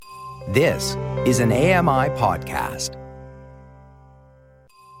This is an AMI podcast.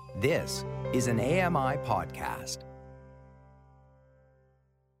 This is an AMI podcast.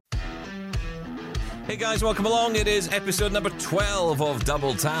 Hey guys, welcome along. It is episode number 12 of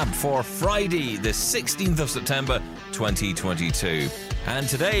Double Tap for Friday, the 16th of September, 2022. And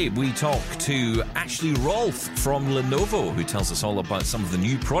today we talk to Ashley Rolfe from Lenovo, who tells us all about some of the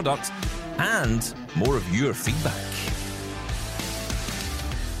new products and more of your feedback.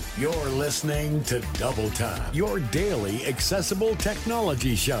 You're listening to Double Tap, your daily accessible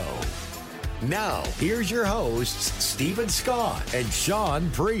technology show. Now, here's your hosts, Stephen Scott and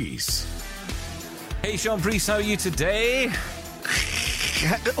Sean Priest. Hey, Sean Priest, how are you today?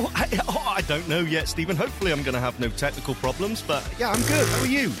 I don't know yet, Stephen. Hopefully I'm going to have no technical problems, but yeah, I'm good. How are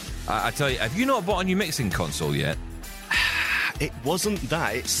you? I tell you, have you not bought a new mixing console yet? It wasn't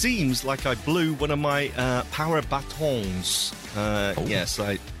that. It seems like I blew one of my power batons. Yes,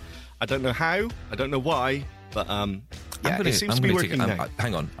 I don't know how, I don't know why, but it seems to be working now.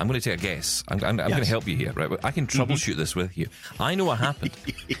 Hang on, I'm going to take a guess. I'm going to help you here, right? I can troubleshoot this with you. I know what happened.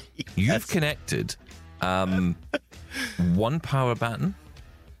 You've connected one power baton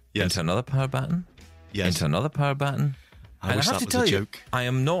into another power baton into another power baton. I wish have that to was tell a joke. You, I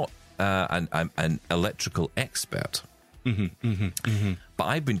am not an electrical expert, but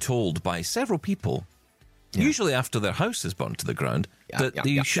I've been told by several people, usually after their house is burned to the ground, that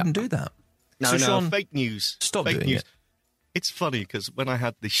you shouldn't do that. No, Sean, fake news. Stop fake doing news. it. It's funny because when I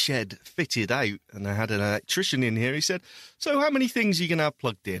had the shed fitted out and I had an electrician in here, he said, "So how many things are you going to have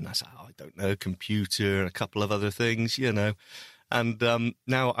plugged in?" I said, "I don't know, computer and a couple of other things, you know." And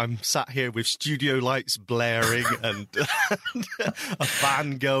now I'm sat here with studio lights blaring and a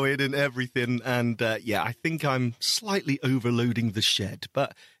fan going and everything. And I think I'm slightly overloading the shed,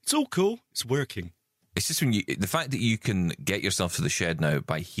 but it's all cool. It's working. It's just the fact that you can get yourself to the shed now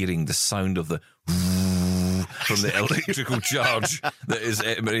by hearing the sound of the from the electrical charge that is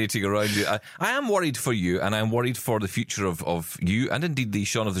emanating around you. I am worried for you, and I'm worried for the future of you, and indeed the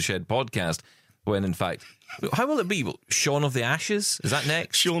Shaun of the Shed podcast, when in fact, how will it be? Shaun of the Ashes? Is that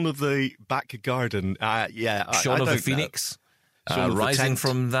next? Shaun of the Back Garden. Shaun of the Phoenix? Rising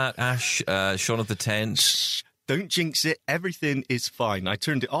from that ash, Shaun of the Tent. Don't jinx it. Everything is fine. I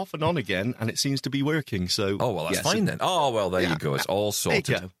turned it off and on again, and it seems to be working. So, oh well, that's fine then. Oh well, there you go. It's all sorted.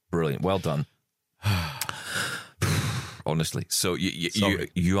 There you go. Brilliant. Well done. Honestly, so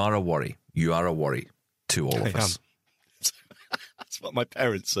you are a worry. You are a worry to all of us. That's what my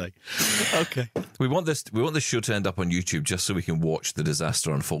parents say. Okay. We want this show to end up on YouTube just so we can watch the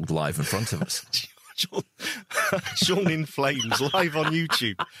disaster unfold live in front of us. Sean in Flames live on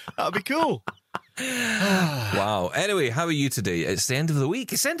YouTube. That'd be cool. Wow. Anyway, how are you today? It's the end of the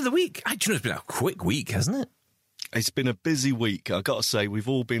week. It's been a quick week, hasn't it? It's been a busy week. I've got to say, we've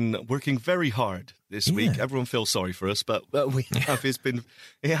all been working very hard this week. Everyone feels sorry for us, but we have.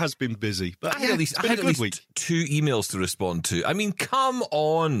 It has been busy. But I had at least 2 emails to respond to. I mean, come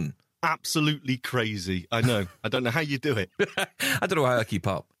on. Absolutely crazy. I know. I don't know how you do it. I don't know how I keep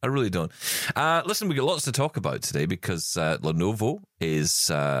up. I really don't. Listen, we've got lots to talk about today because Lenovo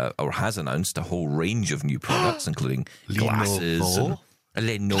has announced a whole range of new products, including glasses.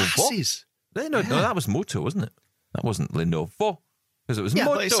 Lenovo. Glasses? No, that was Moto, wasn't it? That wasn't Lenovo. Because it was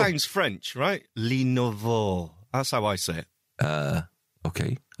Moto. But it sounds French, right? Lenovo. That's how I say it.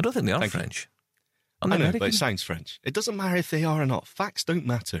 Okay. I don't think they are French. I know, but it sounds French. It doesn't matter if they are or not. Facts don't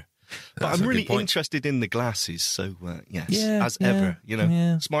matter. But I'm really interested in the glasses, so yes, ever,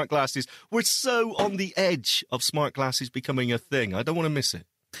 smart glasses. We're so on the edge of smart glasses becoming a thing. I don't want to miss it.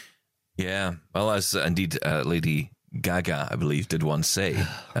 Yeah, well, as indeed Lady Gaga, I believe, did once say,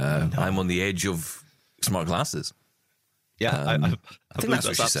 I'm on the edge of smart glasses. Yeah, I think that's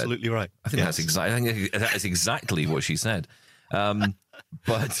what she absolutely said. Right. I think that is exactly what she said.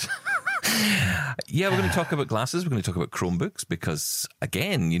 But we're going to talk about glasses. We're going to talk about Chromebooks because,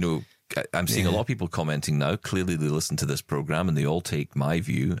 again, I'm seeing a lot of people commenting now. Clearly, they listen to this program and they all take my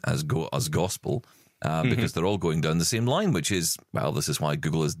view as gospel because they're all going down the same line, which is, well, this is why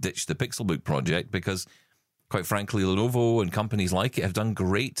Google has ditched the Pixelbook project because, quite frankly, Lenovo and companies like it have done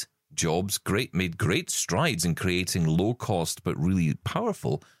great jobs, made great strides in creating low-cost but really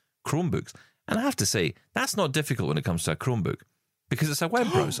powerful Chromebooks. And I have to say, that's not difficult when it comes to a Chromebook because it's a web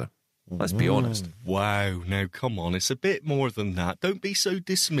browser. Let's be honest. Wow, now come on, it's a bit more than that. Don't be so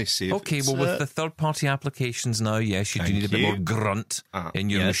dismissive. Okay, well, with the third-party applications now, yes, you do need a bit more grunt in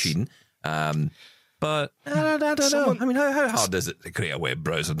your machine. But I don't know. I mean, how hard is it to create a web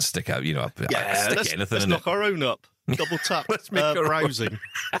browser and stick out, stick anything in it? Let's knock our own up. Double tap browsing.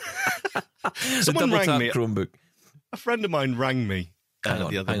 Someone rang me. Chromebook. A friend of mine rang me Hang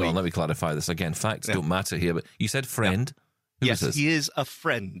the other on, week. let me clarify this again. Facts don't matter here, but you said friend. Who Yes, is this? he is a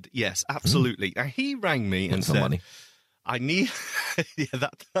friend. Yes, absolutely. And he rang me and Want some said, money? I need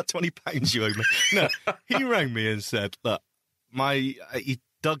that £20 you owe me. No, he rang me and said, look, he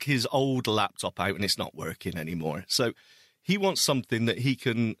dug his old laptop out and it's not working anymore. So he wants something that he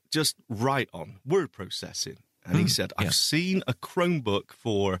can just write on, word processing. And he said, I've seen a Chromebook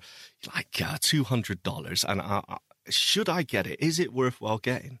for like $200 and should I get it? Is it worthwhile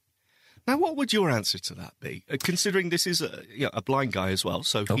getting? Now, what would your answer to that be? Considering this is a blind guy as well,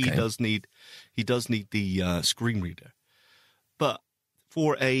 so he does need the screen reader. But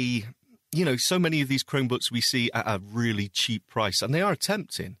for so many of these Chromebooks we see at a really cheap price, and they are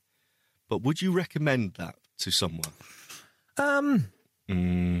tempting. But would you recommend that to someone?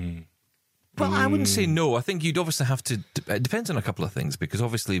 Well, I wouldn't say no. I think you'd obviously have to. It depends on a couple of things, because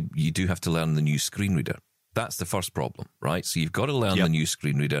obviously you do have to learn the new screen reader. That's the first problem, right? So you've got to learn the new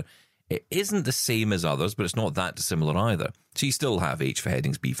screen reader. It isn't the same as others, but it's not that dissimilar either. So you still have H for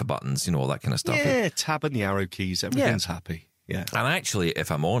headings, B for buttons, all that kind of stuff. Yeah, tab and the arrow keys, everything's happy. Yeah. And actually,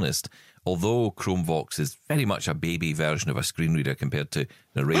 if I'm honest, although Chromevox is very much a baby version of a screen reader compared to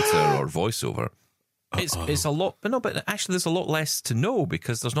narrator or voiceover, it's a lot, but actually there's a lot less to know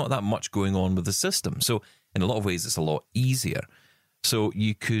because there's not that much going on with the system. So in a lot of ways, it's a lot easier. So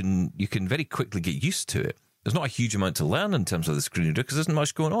you can very quickly get used to it. There's not a huge amount to learn in terms of the screen reader because there isn't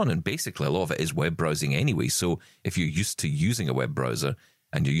much going on. And basically, a lot of it is web browsing anyway. So if you're used to using a web browser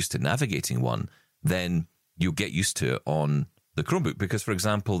and you're used to navigating one, then you'll get used to it on the Chromebook. Because, for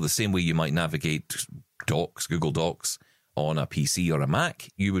example, the same way you might navigate Docs, Google Docs on a PC or a Mac,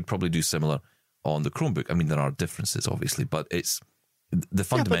 you would probably do similar on the Chromebook. I mean, there are differences, obviously, but the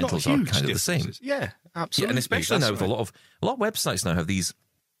fundamentals are kind of the same. Yeah, absolutely. Yeah, and especially now with a lot of websites now have these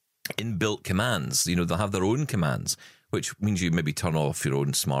inbuilt commands. They'll have their own commands, which means you maybe turn off your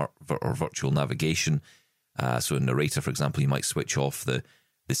own smart or virtual navigation. So in Narrator, for example, you might switch off the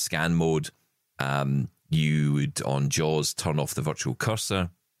scan mode. You would, on JAWS, turn off the virtual cursor,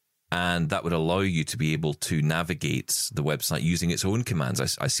 and that would allow you to be able to navigate the website using its own commands.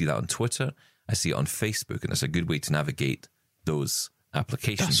 I see that on Twitter. I see it on Facebook, and it's a good way to navigate those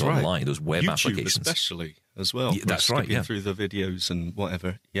applications online, those web YouTube applications. Especially as well. Yeah, that's right, yeah. Through the videos and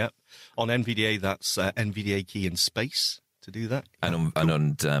whatever. Yep. On NVDA, that's NVDA key and space to do that. And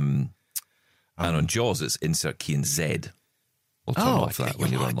on JAWS, it's insert key and Z. We'll turn off that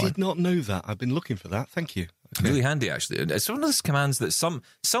when you're online. I did not know that. I've been looking for that. Thank you. Okay. Really handy, actually. It's one of those commands that some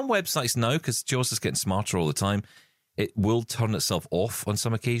websites now, because JAWS is getting smarter all the time, it will turn itself off on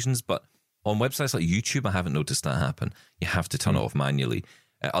some occasions, but on websites like YouTube, I haven't noticed that happen. You have to turn it off manually.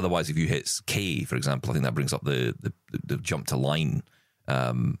 Otherwise, if you hit K, for example, I think that brings up the jump to line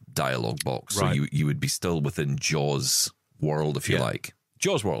dialog box. Right. So you would be still within JAWS world, if you like.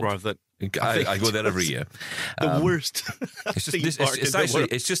 JAWS world. Rather than I go there every year. The worst.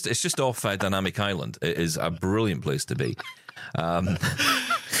 It's just off Dynamic Island. It is a brilliant place to be. Well,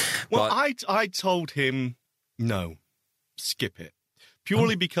 I told him no, skip it,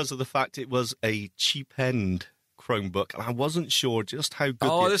 purely because of the fact it was a cheap end Chromebook, and I wasn't sure just how good.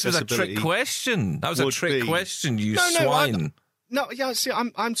 Oh, the this was a trick question. That was a trick question. You swine. See,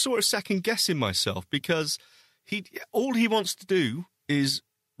 I'm sort of second guessing myself because all he wants to do is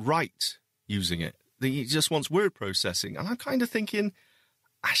write using it. He just wants word processing. And I'm kind of thinking,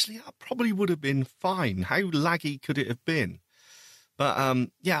 actually, that probably would have been fine. How laggy could it have been? But,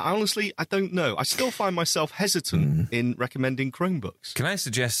 honestly, I don't know. I still find myself hesitant in recommending Chromebooks. Can I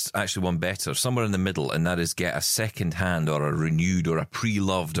suggest actually one better, somewhere in the middle, and that is get a second-hand or a renewed or a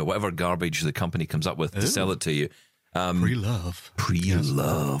pre-loved or whatever garbage the company comes up with to sell it to you. Pre-love.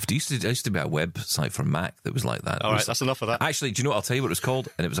 Pre-loved. There used to be a website for Mac that was like that. All right, that's enough of that. Actually, do you know what? I'll tell you what it was called?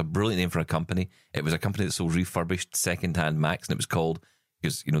 And it was a brilliant name for a company. It was a company that sold refurbished second-hand Macs, and it was called,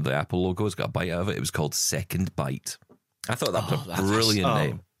 because, the Apple logo has got a bite out of it, it was called Second Byte. I thought that was a brilliant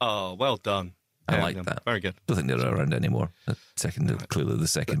name. Oh, well done. I like that. Very good. Don't think they're around anymore. Clearly the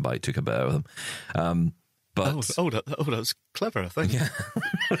Second Byte took a bit out of them. But that was clever, I think. Yeah.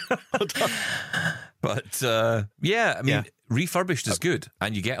 Well done. But refurbished is good,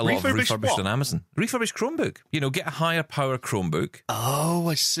 and you get a lot of refurbished on Amazon. Refurbished Chromebook. Get a higher power Chromebook. Oh,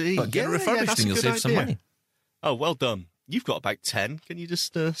 I see. But get it refurbished, and you'll save some money. Oh, well done. You've got about 10. Can you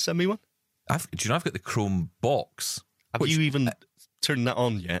just send me one? I've got the Chrome box. Have you even turned that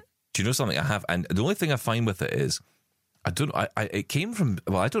on yet? Do you know something? I have, and the only thing I find with it is, it came from.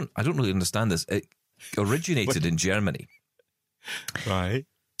 Well, I don't really understand this. It originated in Germany, right?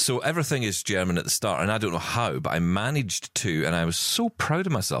 So everything is German at the start, and I don't know how, but I managed to, and I was so proud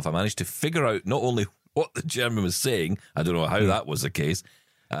of myself. I managed to figure out not only what the German was saying. I don't know how that was the case.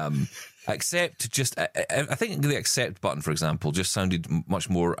 Accept just, I think the accept button, for example, just sounded much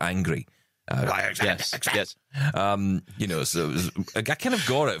more angry. Yes. You know, so it was, I kind of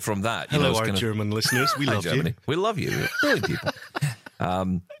got it from that. You Hello, know, our German listeners. We Hi, love Germany. you. We love you. We're brilliant people.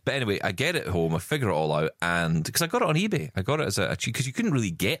 But anyway, I get it home, I figure it all out, and because I got it on eBay, I got it as a cheap, because you couldn't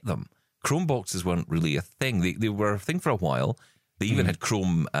really get them. Chrome boxes weren't really a thing. They were a thing for a while. They even had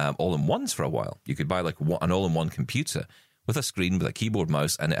Chrome all-in-ones for a while. You could buy like an all-in-one computer with a screen, with a keyboard,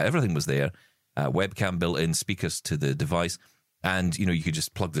 mouse, and everything was there. Webcam built in, speakers to the device, and you know you could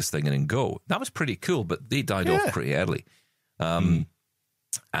just plug this thing in and go. That was pretty cool, but they died off pretty early.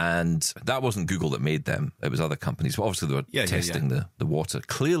 And that wasn't Google that made them. It was other companies. But obviously, they were testing the water.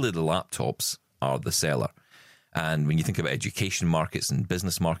 Clearly, the laptops are the seller. And when you think about education markets and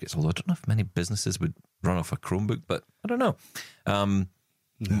business markets, although I don't know if many businesses would run off a Chromebook, but I don't know. I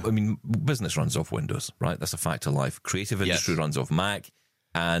mean, business runs off Windows, right? That's a fact of life. Creative industry runs off Mac.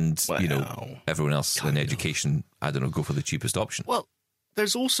 And, you know, everyone else in education, I don't know, go for the cheapest option. Well,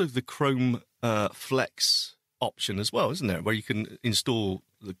 there's also the Chrome Flex option as well, isn't there? Where you can install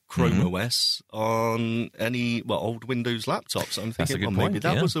the Chrome OS on any old Windows laptops. I'm thinking, maybe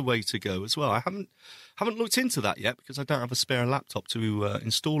that was a way to go as well. I haven't looked into that yet because I don't have a spare laptop to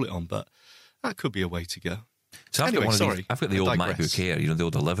install it on, but that could be a way to go. So I've got the old MacBook Air, you know, the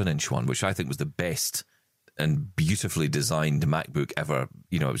old 11-inch one, which I think was the best and beautifully designed MacBook ever.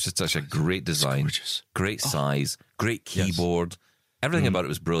 You know, it was just such a great design, great size, great keyboard. Everything about it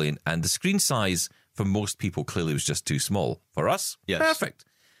was brilliant, and the screen size for most people clearly was just too small. For us, perfect.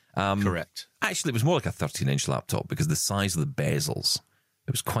 Correct. Actually, it was more like a 13-inch laptop because the size of the bezels,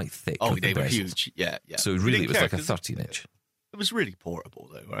 it was quite thick. Oh, they were huge. Yeah. So really, it was like a 13-inch. It was really portable,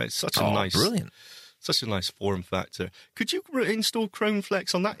 though, right? Brilliant. Such a nice form factor. Could you install Chrome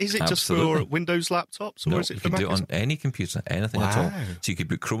Flex on that? Is it just for Windows laptops, or is it for Mac? You can do it on any computer, anything at all. So you could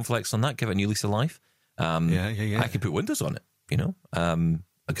put Chrome Flex on that, give it a new lease of life. I could put Windows on it, you know,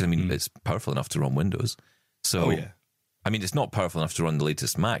 because I mean it's powerful enough to run Windows. So I mean it's not powerful enough to run the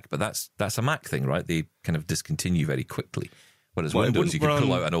latest Mac, but that's a Mac thing, right? They kind of discontinue very quickly. Whereas Windows, you could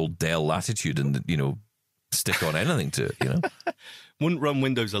pull out an old Dell Latitude and stick on anything to it, you know. Wouldn't run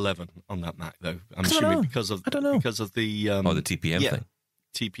Windows 11 on that Mac though. I'm assuming because of the the TPM thing.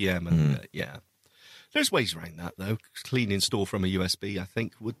 TPM and there's ways around that though. Clean install from a USB, I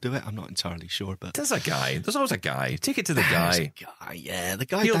think, would do it. I'm not entirely sure, but there's a guy. There's always a guy. Take it to the guy. The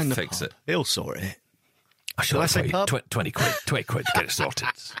guy. He'll down the fix pub. it. He'll sort it. Shall I say pub? 20 quid to get it sorted.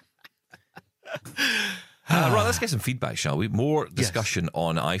 Right, let's get some feedback, shall we? More discussion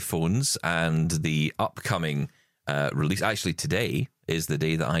on iPhones and the upcoming release. Actually, today is the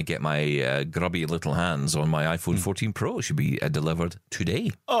day that I get my grubby little hands on my iPhone 14 Pro. It should be delivered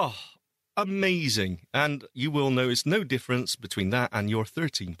today. Oh, amazing. And you will notice no difference between that and your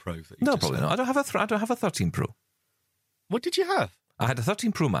 13 Pro. No, probably not. I don't have a 13 Pro. What did you have? I had a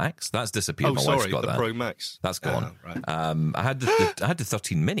 13 Pro Max. That's disappeared. My wife's got the that. Pro Max. That's gone. Right. I had the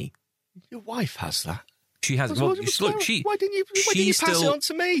 13 Mini. Your wife has that. She has. Why didn't you pass it on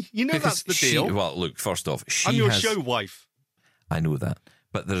to me? You know that's the deal. Well, look. First off, I'm your show wife. I know that,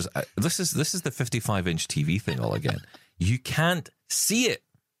 but there's this is the 55-inch TV thing all again. You can't see it.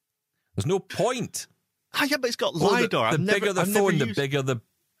 There's no point. Yeah, but it's got LiDAR. The bigger the phone, the bigger the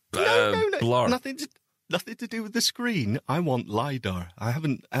blur. Nothing to do with the screen. I want LiDAR. I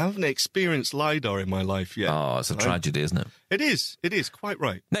haven't experienced LiDAR in my life yet. Oh, it's a tragedy, isn't it? It is, quite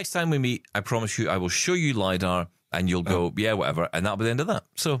right. Next time we meet, I promise you, I will show you LiDAR and you'll go, yeah, whatever, and that'll be the end of that.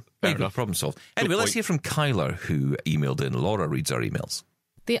 So, there you go, problem solved. Anyway, let's hear from Kyler, who emailed in. Laura reads our emails.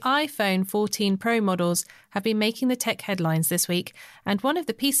 The iPhone 14 Pro models have been making the tech headlines this week, and one of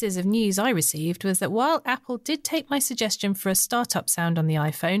the pieces of news I received was that while Apple did take my suggestion for a startup sound on the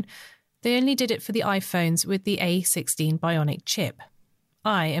iPhone, they only did it for the iPhones with the A16 Bionic chip.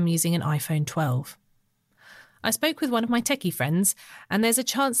 I am using an iPhone 12. I spoke with one of my techie friends, and there's a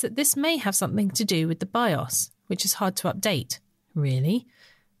chance that this may have something to do with the BIOS, which is hard to update. Really?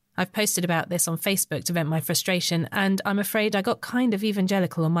 I've posted about this on Facebook to vent my frustration, and I'm afraid I got kind of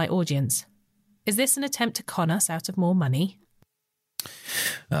evangelical on my audience. Is this an attempt to con us out of more money?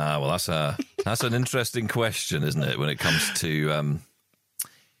 Well, that's an interesting question, isn't it, when it comes to...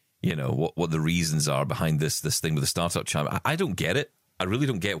 what the reasons are behind this thing with the startup chime. I don't get it. I really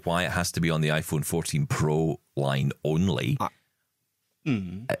don't get why it has to be on the iPhone 14 Pro line only.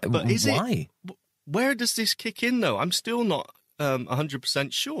 But is why? Where does this kick in, though? I'm still not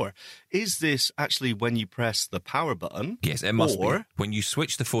 100% sure. Is this actually when you press the power button? Yes, it must be. When you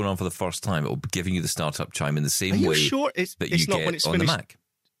switch the phone on for the first time, it will be giving you the startup chime in the same way sure? that you get on the Mac.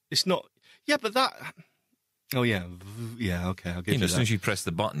 It's not... Yeah, but that... Oh, yeah. Yeah, okay, I'll give you As soon that. as you press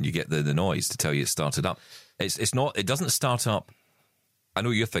the button, you get the noise to tell you it's started up. It's not. It doesn't start up. I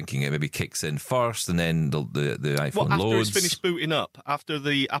know you're thinking it maybe kicks in first and then the iPhone Well, after loads. it's finished booting up, after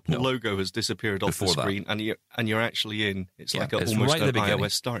the Apple No. logo has disappeared off the Before that. screen and you're actually in, it's Yeah, like it's almost right at an the beginning.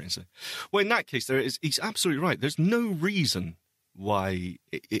 iOS starting. So, well, in that case, he's absolutely right. There's no reason why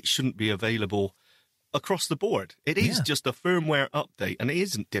it shouldn't be available across the board. It is Yeah. just a firmware update, and it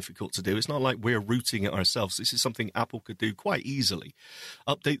isn't difficult to do. It's not like we're routing it ourselves. This is something Apple could do quite easily.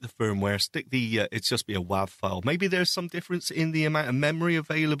 Update the firmware, stick the, it's just be a WAV file. Maybe there's some difference in the amount of memory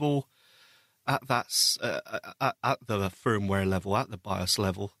available at that, at the firmware level, at the BIOS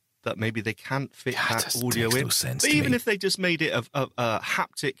level, that maybe they can't fit Yeah, it that just audio makes in. no sense But to even me. if they just made it a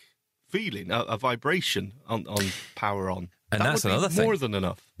haptic feeling, a vibration on power on, And that that's would be another thing. more than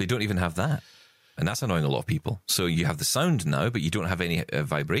enough. They don't even have that. And that's annoying a lot of people. So you have the sound now, but you don't have any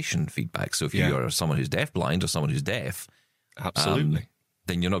vibration feedback. So if Yeah. you're someone who's deafblind or someone who's deaf, Absolutely.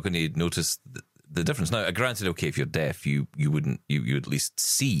 then you're not going to notice the difference. Now, granted, okay, if you're deaf, you at least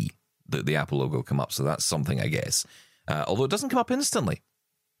see the Apple logo come up. So that's something, I guess. Although it doesn't come up instantly.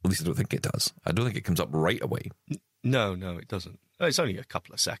 At least I don't think it does. I don't think it comes up right away. No, it doesn't. It's only a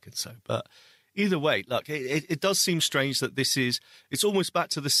couple of seconds, so. But either way, look, it does seem strange that it's almost back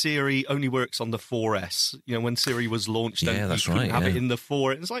to the Siri only works on the 4S. You know, when Siri was launched, Yeah, and that's you couldn't right, have it yeah. in the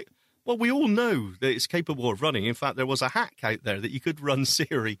 4. It's like, well, we all know that it's capable of running. In fact, there was a hack out there that you could run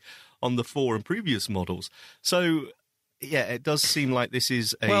Siri on the 4 and previous models. So, yeah, it does seem like this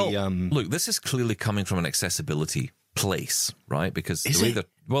is a... Well, look, this is clearly coming from an accessibility place, right? Because Is the way it?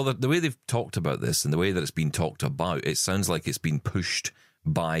 that the way they've talked about this and the way that it's been talked about, it sounds like it's been pushed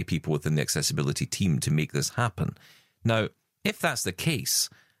by people within the accessibility team to make this happen. Now, if that's the case,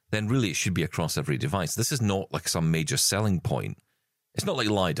 then really it should be across every device. This is not like some major selling point. It's not like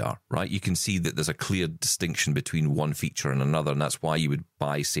LiDAR, right? You can see that there's a clear distinction between one feature and another, and that's why you would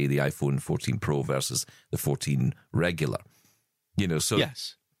buy, say, the iPhone 14 Pro versus the 14 regular. You know, so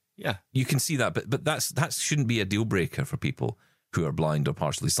Yes. Yeah. you can see that, but that shouldn't be a deal breaker for people who are blind or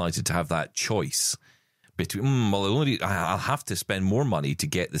partially sighted to have that choice between. I'll have to spend more money to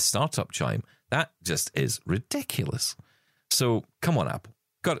get the startup chime. That just is ridiculous. So come on, Apple,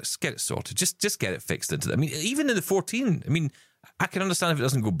 get it sorted. Just get it fixed into. I mean, even in the 14. I mean, I can understand if it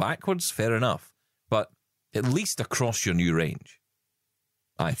doesn't go backwards. Fair enough, but at least across your new range,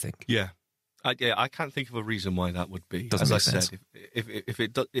 I think. Yeah. I can't think of a reason why that would be. Doesn't As I make sense. said,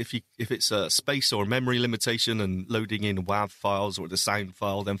 if it's a space or memory limitation and loading in WAV files or the sound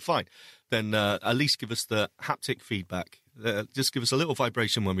file, then fine. Then at least give us the haptic feedback. Just give us a little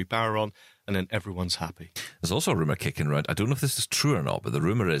vibration when we power on, and then everyone's happy. There's also a rumor kicking around. I don't know if this is true or not, but the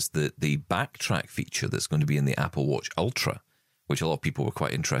rumor is that the backtrack feature that's going to be in the Apple Watch Ultra, which a lot of people were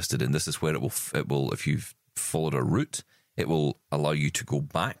quite interested in. This is where it will, if you've followed a route, it will allow you to go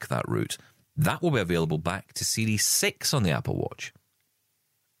back that route. That will be available back to Series 6 on the Apple Watch.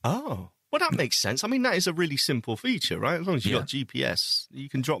 Oh. Well, that makes sense. I mean, that is a really simple feature, right? As long as you've Yeah. got GPS, you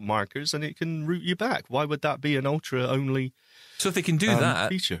can drop markers and it can route you back. Why would that be an ultra-only So if they can do that,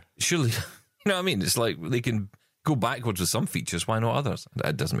 feature? surely, you know what I mean? It's like they can go backwards with some features. Why not others?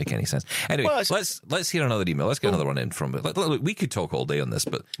 It doesn't make any sense. Anyway, Well, it's- let's hear another email. Let's get another one in from it. Look, we could talk all day on this,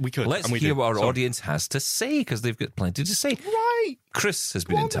 but We could, let's and we hear do. what our Sorry. audience has to say because they've got plenty to say. Right. Chris has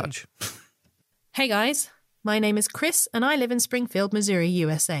been in Woman. touch. Hey guys, my name is Chris and I live in Springfield, Missouri,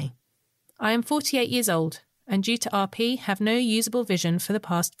 USA. I am 48 years old and due to RP have no usable vision for the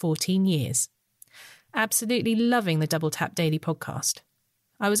past 14 years. Absolutely loving the Double Tap Daily podcast.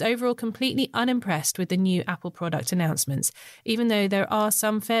 I was overall completely unimpressed with the new Apple product announcements, even though there are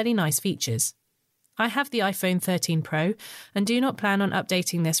some fairly nice features. I have the iPhone 13 Pro and do not plan on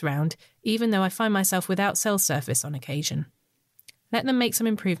updating this round, even though I find myself without cell service on occasion. Let them make some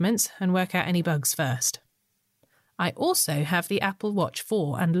improvements and work out any bugs first. I also have the Apple Watch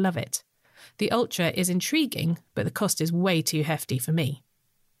 4 and love it. The Ultra is intriguing, but the cost is way too hefty for me.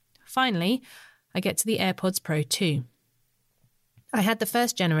 Finally, I get to the AirPods Pro 2. I had the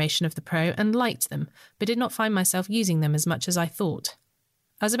first generation of the Pro and liked them, but did not find myself using them as much as I thought.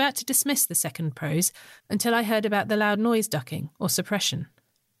 I was about to dismiss the second Pros until I heard about the loud noise ducking or suppression.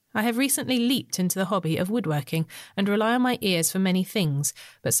 I have recently leaped into the hobby of woodworking and rely on my ears for many things,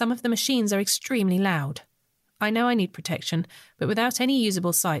 but some of the machines are extremely loud. I know I need protection, but without any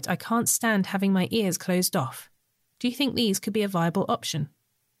usable sight, I can't stand having my ears closed off. Do you think these could be a viable option?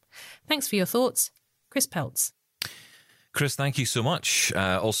 Thanks for your thoughts. Chris Peltz. Chris, thank you so much.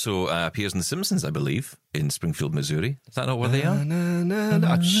 Also appears in The Simpsons, I believe, in Springfield, Missouri. Is that not where they are?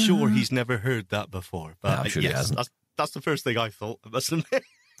 I'm sure he's never heard that before. But I'm sure he yes, hasn't. that's the first thing I thought, I must admit.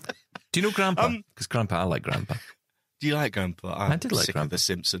 Do you know Grandpa? Because I like Grandpa. Do you like Grandpa? I did like sick Grandpa. of The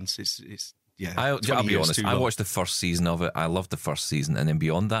Simpsons. It's yeah. I'll 20 be years honest. too I long. watched the first season of it. I loved the first season, and then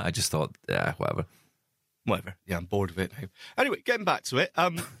beyond that, I just thought, whatever. Whatever. Yeah, I'm bored of it now. Anyway, getting back to it,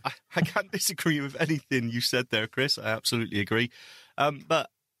 I can't disagree with anything you said there, Chris. I absolutely agree. But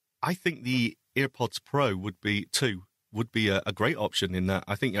I think the AirPods Pro would be a great option in that.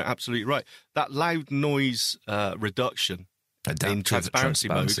 I think you're absolutely right. That loud noise reduction in transparency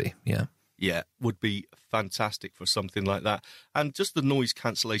mode, yeah, would be fantastic for something like that. And just the noise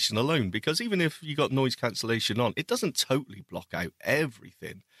cancellation alone, because even if you got noise cancellation on, it doesn't totally block out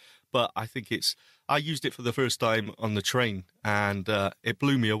everything. But I think I used it for the first time on the train, and it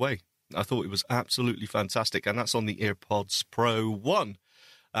blew me away. I thought it was absolutely fantastic, and that's on the AirPods Pro 1.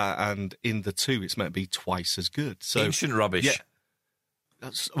 And in the 2, it's meant to be twice as good. So Ancient rubbish. Yeah,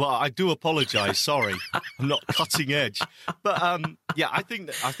 well, I do apologise. Sorry, I'm not cutting edge, but yeah, I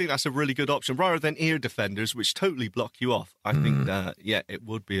think that's a really good option rather than ear defenders, which totally block you off. I think it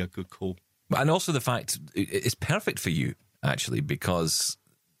would be a good call. And also the fact it's perfect for you actually, because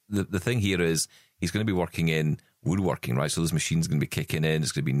the thing here is he's going to be working in woodworking, right? So those machines are going to be kicking in.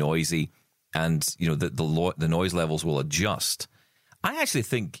 It's going to be noisy, and the noise levels will adjust. I actually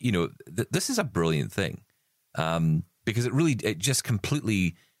think this is a brilliant thing. Because it just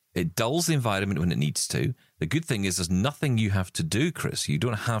completely, it dulls the environment when it needs to. The good thing is there's nothing you have to do, Chris. You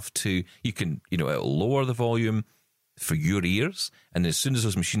don't have to, you can, it'll lower the volume for your ears. And as soon as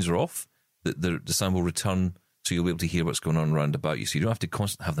those machines are off, the sound will return, so you'll be able to hear what's going on around about you. So you don't have to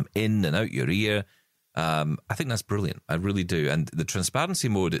constantly have them in and out your ear. I think that's brilliant. I really do. And the transparency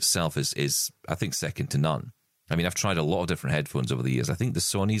mode itself is I think, second to none. I mean, I've tried a lot of different headphones over the years. I think the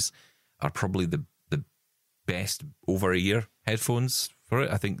Sonys are probably the best over-ear headphones for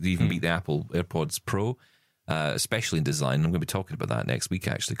it. I think they even beat the Apple AirPods Pro, especially in design. I'm going to be talking about that next week,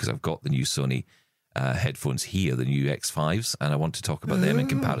 actually, because I've got the new Sony headphones here, the new X5s, and I want to talk about them in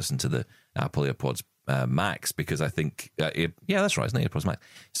comparison to the Apple AirPods Max, because I think, that's right, it's not AirPods Max.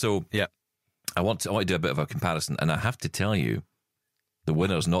 So yeah, I want to do a bit of a comparison, and I have to tell you, the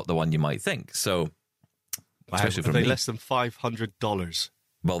winner's not the one you might think. So, especially for me, less than $500.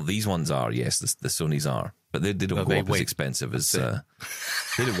 Well, these ones are, yes, the Sonys are. But they don't go up as expensive as they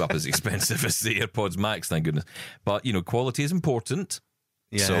don't go up as expensive as the AirPods Max, thank goodness. But quality is important.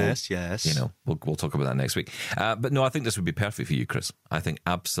 Yes. We'll talk about that next week. But no, I think this would be perfect for you, Chris. I think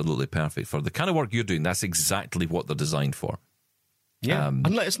absolutely perfect for the kind of work you're doing. That's exactly what they're designed for. Yeah,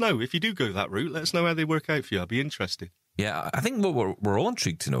 and let us know if you do go that route. Let us know how they work out for you. I'd be interested. Yeah, I think what we're all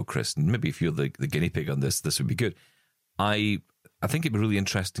intrigued to know, Chris, and maybe if you're the guinea pig on this would be good. I think it'd be really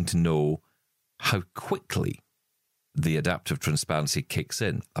interesting to know how quickly the adaptive transparency kicks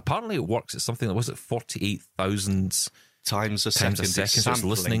in. Apparently it works at something that was at 48,000 times a second. So it's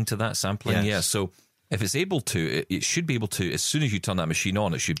listening to that sampling. Yes. Yeah. So if it's able to, it should be able to, as soon as you turn that machine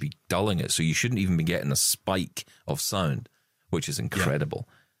on, it should be dulling it. So you shouldn't even be getting a spike of sound, which is incredible.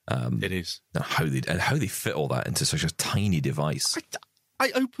 Yeah. It is. And how they fit all that into such a tiny device.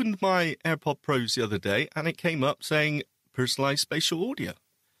 I opened my AirPod Pros the other day and it came up saying personalized spatial audio.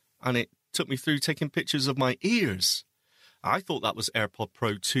 And it took me through taking pictures of my ears. I thought that was AirPod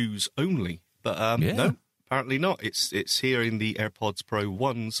Pro 2s only, but no, apparently not. It's here in the AirPods Pro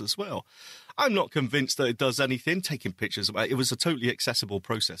 1s as well. I'm not convinced that it does anything, taking pictures of it. It was a totally accessible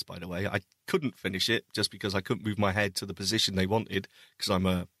process, by the way. I couldn't finish it just because I couldn't move my head to the position they wanted, because I'm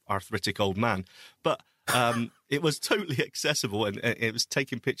a arthritic old man. But it was totally accessible, and it was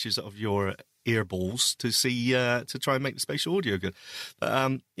taking pictures of your earballs to see to try and make the spatial audio good. But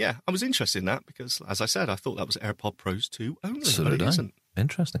I was interested in that because, as I said, I thought that was AirPod Pros 2 only. So but it isn't.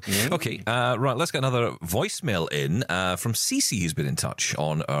 Interesting. Yeah. Okay, right, let's get another voicemail in from Cece, who's been in touch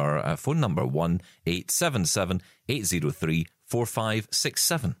on our phone number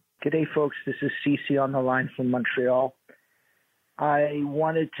 1-877-803-4567. G'day, folks. This is Cece on the line from Montreal. I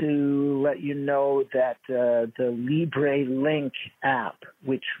wanted to let you know that the Libre Link app,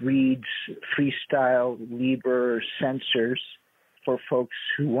 which reads freestyle Libre sensors for folks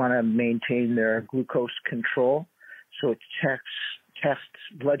who want to maintain their glucose control, so it tests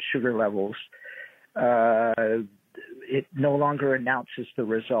blood sugar levels, it no longer announces the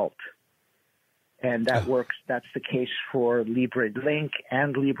result. And that works. That's the case for Libre Link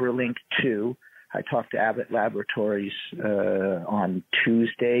and Libre Link 2. I talked to Abbott Laboratories on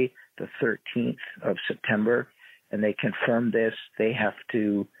Tuesday, the 13th of September, and they confirmed this. They have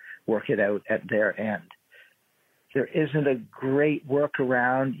to work it out at their end. There isn't a great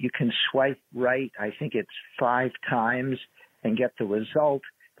workaround. You can swipe right, I think it's 5 times, and get the result,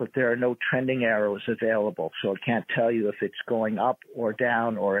 but there are no trending arrows available, so it can't tell you if it's going up or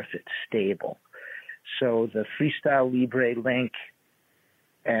down or if it's stable. So the Freestyle Libre Link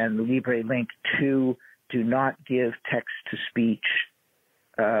and Libre Link 2 do not give text-to-speech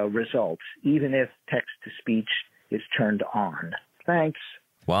results, even if text-to-speech is turned on. Thanks.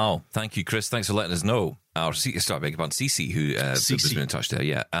 Wow. Thank you, Chris. Thanks for letting us know. Cece, who has been in touch there.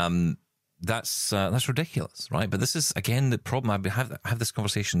 Yeah. That's ridiculous, right? But this is, again, the problem. I have this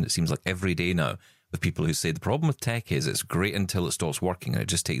conversation, it seems like every day now, with people who say the problem with tech is it's great until it stops working, and it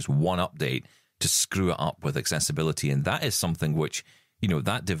just takes one update to screw it up with accessibility. And that is something which,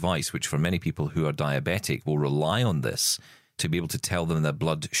 that device, which for many people who are diabetic will rely on this to be able to tell them their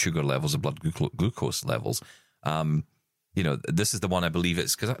blood sugar levels or blood glucose levels. This is the one I believe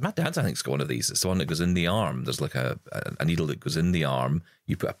it's, because my dad's, I think, has got one of these. It's the one that goes in the arm. There's like a needle that goes in the arm.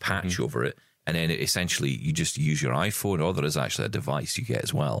 You put a patch over it, and then essentially you just use your iPhone, or there is actually a device you get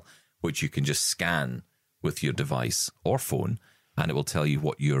as well, which you can just scan with your device or phone, and it will tell you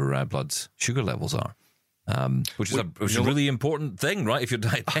what your blood sugar levels are. Which is a really important thing, right, if you're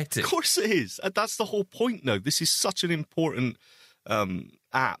diabetic. Of course it is. That's the whole point, though. This is such an important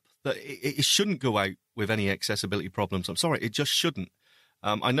app that it shouldn't go out with any accessibility problems. I'm sorry, it just shouldn't.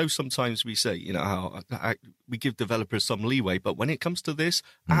 I know sometimes we say, how we give developers some leeway, but when it comes to this,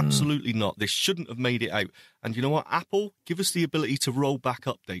 absolutely not. They shouldn't have made it out. And you know what? Apple, give us the ability to roll back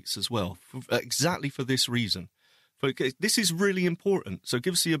updates as well, exactly for this reason. This is really important. So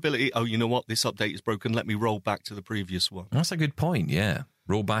give us the ability, you know what? This update is broken. Let me roll back to the previous one. That's a good point, yeah.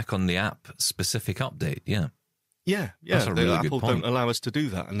 Roll back on the app-specific update, yeah. Yeah. That's a really Apple good point. don't allow us to do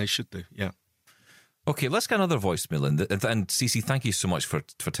that, and they should do, yeah. Okay, let's get another voicemail. And Cece, thank you so much for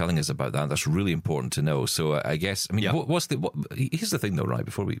telling us about that. That's really important to know. So I guess, here's the thing though, right,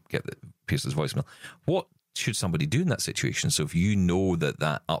 before we get Pierce's voicemail. What should somebody do in that situation? So if you know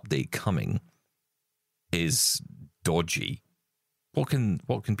that update coming is dodgy, what can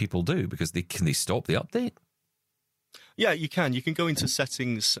people do? Because can they stop the update? Yeah, you can. You can go into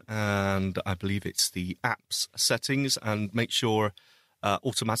settings, and I believe it's the apps settings, and make sure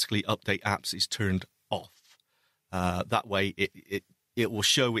automatically update apps is turned off. That way, it will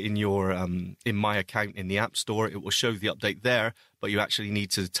show in your in my account in the App Store. It will show the update there, but you actually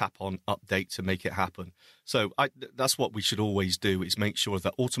need to tap on update to make it happen. So that's what we should always do: is make sure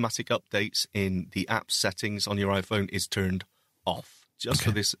that automatic updates in the app settings on your iPhone is turned off, just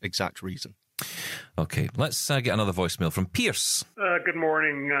for this exact reason. Okay, let's get another voicemail from Pierce. Good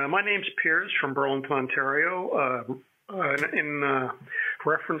morning. My name's Pierce from Burlington, Ontario. In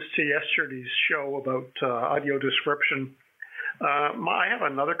reference to yesterday's show about audio description, I have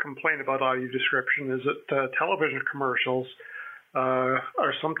another complaint about audio description, is that television commercials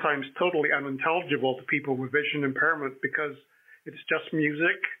are sometimes totally unintelligible to people with vision impairment because it's just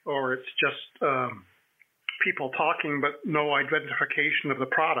music or it's just people talking but no identification of the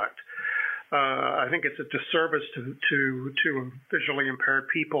product. I think it's a disservice to visually impaired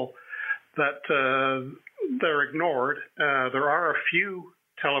people that they're ignored. There are a few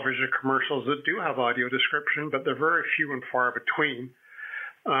television commercials that do have audio description, but they're very few and far between.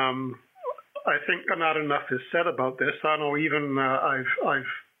 I think not enough is said about this. I know even I've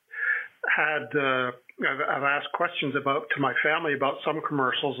asked questions to my family about some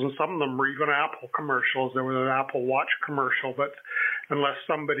commercials, and some of them were even Apple commercials. There was an Apple Watch commercial, but unless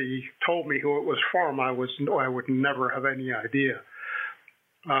somebody told me who it was from, I would never have any idea.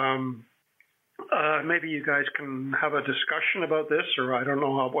 Maybe you guys can have a discussion about this, or I don't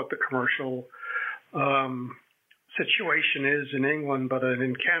know what the commercial situation is in England, but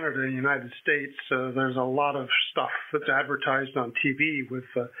in Canada and the United States, there's a lot of stuff that's advertised on TV with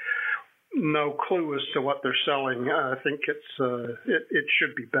no clue as to what they're selling. I think it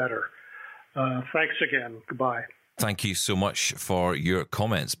should be better. Thanks again. Goodbye. Thank you so much for your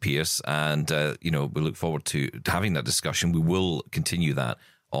comments, Pierce. And, we look forward to having that discussion. We will continue that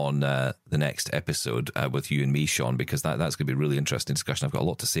on the next episode with you and me, Sean, because that's going to be a really interesting discussion. I've got a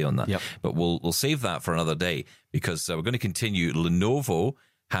lot to say on that. Yep. But we'll save that for another day, because we're going to continue. Lenovo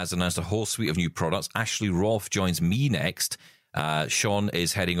has announced a whole suite of new products. Ashley Rolfe joins me next. Sean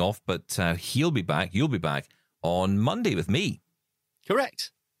is heading off, but you'll be back on Monday with me.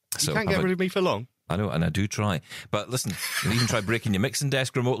 Correct. You can't get rid of me for long. I know, and I do try. But listen, you even try breaking your mixing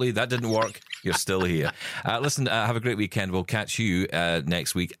desk remotely. That didn't work. You're still here. Listen, have a great weekend. We'll catch you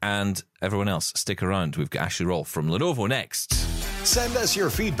next week. And everyone else, stick around. We've got Ashley Rolfe from Lenovo next. Send us your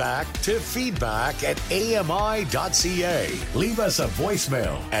feedback to feedback@ami.ca. Leave us a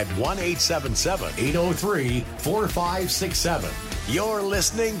voicemail at 1-877-803-4567. You're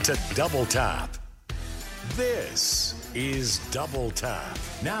listening to Double Tap. This is Double Tap.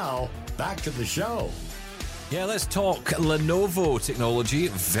 Now, back to the show. Yeah, let's talk Lenovo technology.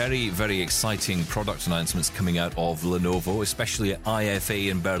 Very, very exciting product announcements coming out of Lenovo, especially at IFA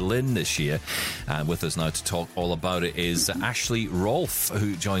in Berlin this year. And with us now to talk all about it is Ashley Rolfe,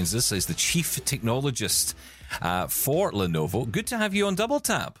 who joins us as the Chief Technologist for Lenovo. Good to have you on Double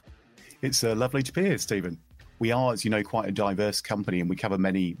Tap. It's lovely to be here, Stephen. We are, as you know, quite a diverse company and we cover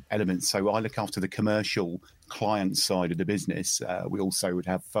many elements. So I look after the commercial client side of the business. We also would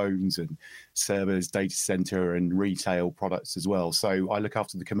have phones and servers, data center and retail products as well. So I look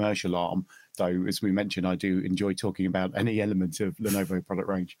after the commercial arm, though, as we mentioned, I do enjoy talking about any element of Lenovo product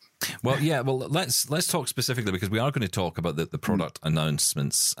range. Well, yeah, well, let's talk specifically because we are going to talk about the product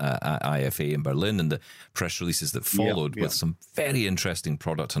announcements at IFA in Berlin and the press releases that followed with some very interesting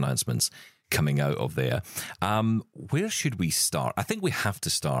product announcements coming out of there. Where should we start? I think we have to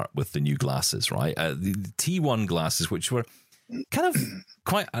start with the new glasses, right? The T1 glasses, which were kind of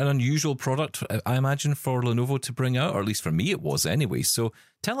quite an unusual product, I imagine, for Lenovo to bring out, or at least for me it was anyway. So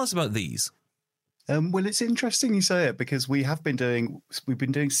tell us about these. Well, it's interesting you say it because we've been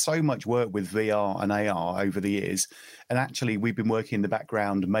doing so much work with VR and AR over the years, and actually we've been working in the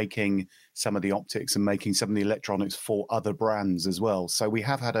background making some of the optics and making some of the electronics for other brands as well. So we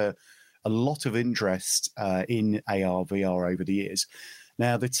have had a lot of interest in AR, VR over the years.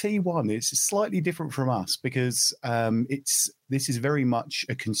 Now, the T1 is slightly different from us because this is very much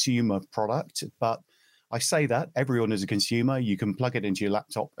a consumer product. But I say that everyone is a consumer. You can plug it into your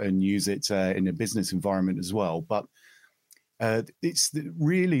laptop and use it in a business environment as well. But it's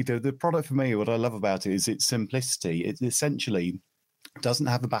really the product for me. What I love about it is its simplicity. It essentially doesn't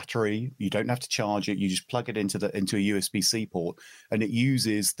have a battery. You don't have to charge it. You just plug it into a USB-C port, and it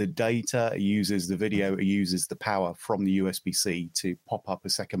uses the data, it uses the video, it uses the power from the USB-C to pop up a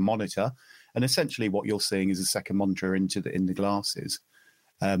second monitor. And essentially, what you're seeing is a second monitor in the glasses.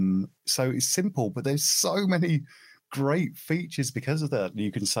 So it's simple, but there's so many great features because of that.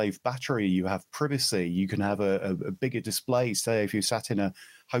 You can save battery, you have privacy, you can have a bigger display. Say if you're sat in a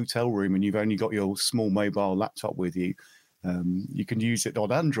hotel room and you've only got your small mobile laptop with you. You can use it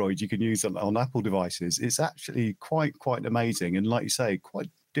on Android, you can use it on Apple devices. It's actually quite amazing. And like you say,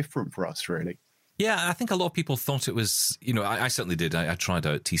 quite different for us, really. Yeah, I think a lot of people thought it was, I certainly did. I tried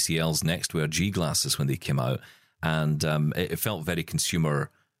out TCL's Nextwear G glasses when they came out, and it felt very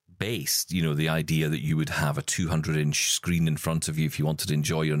consumer based. The idea that you would have a 200-inch screen in front of you if you wanted to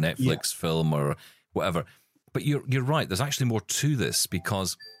enjoy your Netflix film or whatever. But you're right. There's actually more to this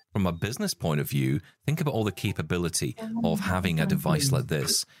because from a business point of view, think about all the capability of having a device like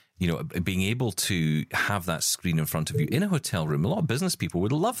this, being able to have that screen in front of you in a hotel room. A lot of business people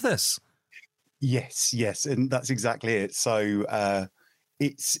would love this. Yes. And that's exactly it. So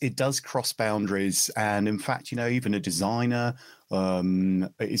it does cross boundaries. And in fact, even a designer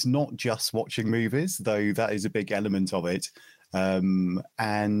is not just watching movies, though that is a big element of it. And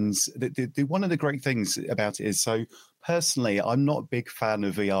one of the great things about it is, so personally, I'm not a big fan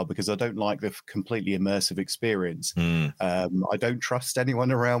of VR because I don't like the completely immersive experience. I don't trust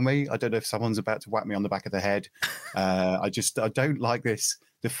anyone around me. I don't know if someone's about to whack me on the back of the head. I don't like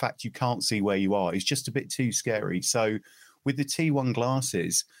the fact you can't see where you are. It's just a bit too scary. So with the T1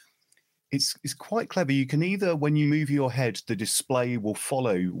 glasses, it's quite clever. You can either, when you move your head, the display will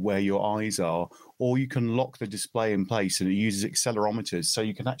follow where your eyes are, or you can lock the display in place and it uses accelerometers. So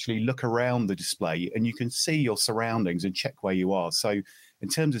you can actually look around the display and you can see your surroundings and check where you are. So in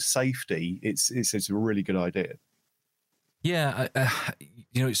terms of safety, it's a really good idea. Yeah.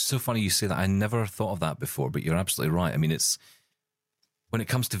 It's so funny you say that. I never thought of that before, but you're absolutely right. I mean, when it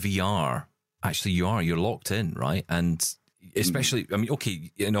comes to VR, actually you're locked in, right? And especially, I mean, okay,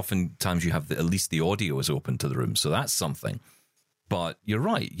 and oftentimes you have at least the audio is open to the room, so that's something. But you're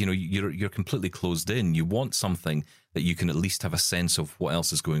right, you're completely closed in. You want something that you can at least have a sense of what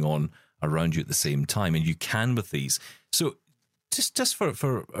else is going on around you at the same time, and you can with these. So just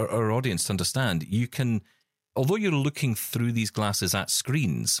for our audience to understand, you can, although you're looking through these glasses at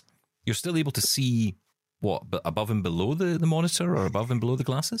screens, you're still able to see what, above and below the monitor or above and below the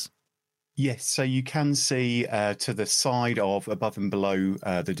glasses? Yes, so you can see to the side of above and below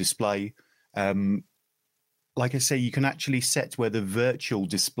the display. Like I say, you can actually set where the virtual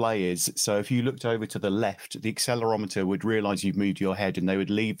display is. So if you looked over to the left, the accelerometer would realize you've moved your head and they would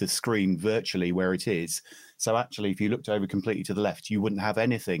leave the screen virtually where it is. So actually, if you looked over completely to the left, you wouldn't have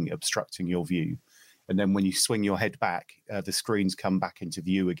anything obstructing your view. And then when you swing your head back, the screens come back into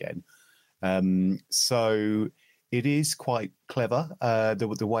view again. So it is quite clever,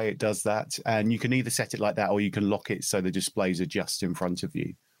 the way it does that. And you can either set it like that or you can lock it so the displays are just in front of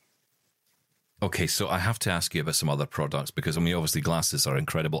you. Okay, so I have to ask you about some other products because, I mean, obviously glasses are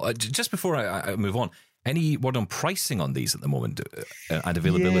incredible. Just before I move on, any word on pricing on these at the moment and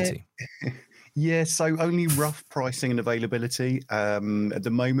availability? Yeah, so only rough pricing and availability. At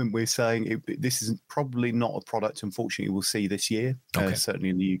the moment, we're saying this is probably not a product, unfortunately, we'll see this year, certainly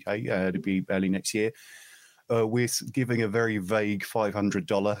in the UK. It'll be early next year. We're giving a very vague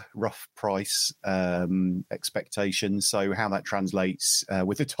 $500 rough price expectation. So how that translates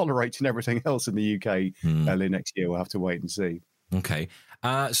with the dollar rate and everything else in the UK early next year, we'll have to wait and see. Okay.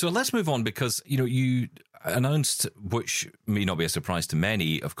 So let's move on because, you announced, which may not be a surprise to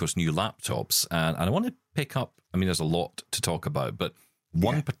many, of course, new laptops. And I want to pick up, I mean, there's a lot to talk about, but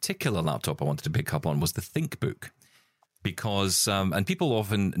one particular laptop I wanted to pick up on was the ThinkBook. Because, and people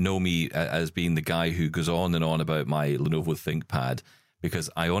often know me as being the guy who goes on and on about my Lenovo ThinkPad, because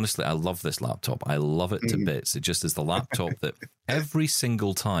I love this laptop. I love it to bits. It just is the laptop that every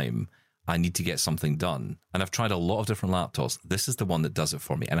single time I need to get something done, and I've tried a lot of different laptops, this is the one that does it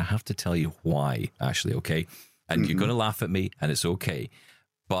for me. And I have to tell you why, Ashley, okay? And you're going to laugh at me, and it's okay.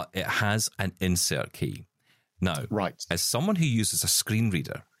 But it has an insert key. Now, as someone who uses a screen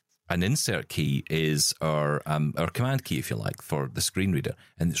reader, an insert key is our command key, if you like, for the screen reader,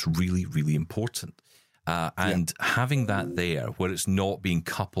 and it's really, really important. And having that there, where it's not being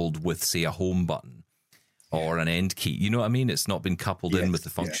coupled with, say, a home button or an end key, you know what I mean? It's not been coupled in with the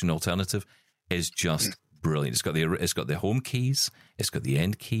function alternative, is just brilliant. It's got the home keys, it's got the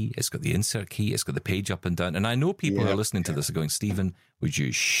end key, it's got the insert key, it's got the page up and down. And I know people who are listening to this are going, Stephen, would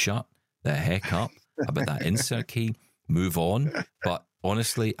you shut the heck up about that insert key? Move on. But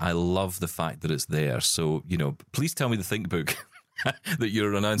honestly, I love the fact that it's there. So, please tell me the ThinkBook that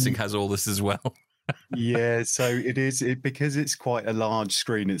you're announcing has all this as well. Yeah, so it is because it's quite a large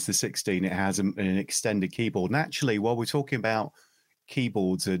screen. It's the 16. It has an extended keyboard. And actually, while we're talking about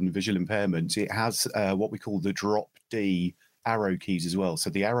keyboards and visual impairments, it has what we call the drop D arrow keys as well. So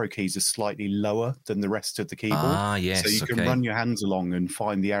the arrow keys are slightly lower than the rest of the keyboard. Ah, yes. So you can run your hands along and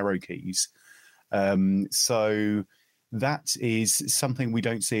find the arrow keys. So that is something we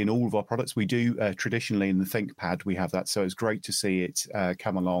don't see in all of our products. We do traditionally in the ThinkPad, we have that. So it's great to see it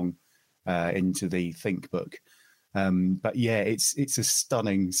come along into the ThinkBook. But yeah, it's a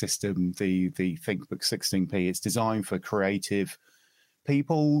stunning system, the ThinkBook 16P. It's designed for creative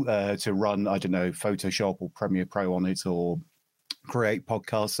people to run, I don't know, Photoshop or Premiere Pro on it, or create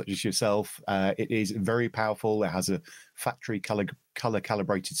podcasts such as yourself. It is very powerful. It has a factory color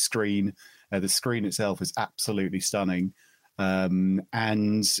calibrated screen. The screen itself is absolutely stunning.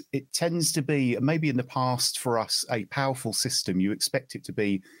 And it tends to be, maybe in the past for us, a powerful system. You expect it to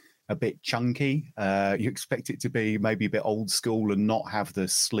be a bit chunky. You expect it to be maybe a bit old school and not have the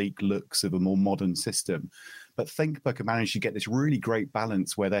sleek looks of a more modern system. But ThinkBook have managed to get this really great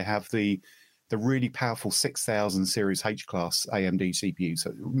balance where they have the really powerful 6000 series H-class AMD CPU,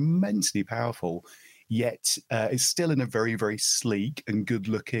 so immensely powerful, yet it's still in a very, very sleek and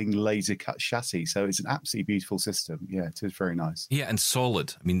good-looking laser-cut chassis. So it's an absolutely beautiful system. Yeah, it is very nice. Yeah, and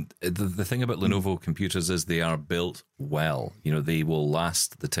solid. I mean, the thing about Lenovo computers is they are built well. They will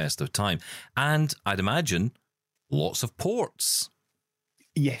last the test of time. And I'd imagine lots of ports.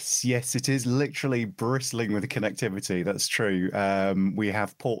 Yes, it is literally bristling with connectivity. That's true. We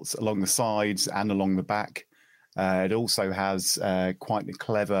have ports along the sides and along the back. It also has quite a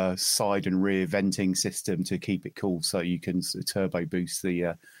clever side and rear venting system to keep it cool, so you can turbo boost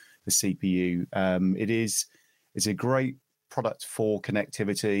the CPU. It's a great product for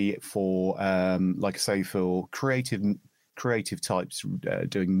connectivity, for like I say, for creative types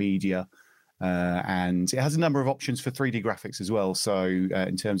doing media. And it has a number of options for 3D graphics as well. So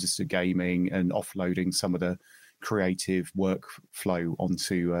in terms of gaming and offloading some of the creative workflow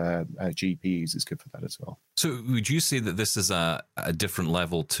onto GPUs, it's good for that as well. So would you say that this is a different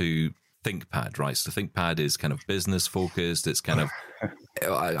level to ThinkPad, right? So ThinkPad is kind of business focused. It's kind of,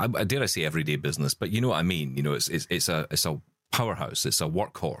 I dare I say everyday business, but you know what I mean? It's a powerhouse. It's a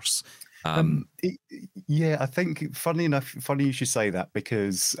workhorse. Yeah, I think funny you should say that,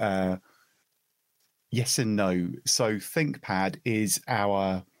 because yes and no. So ThinkPad is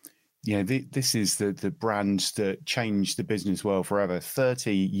our, this is the brand that changed the business world forever.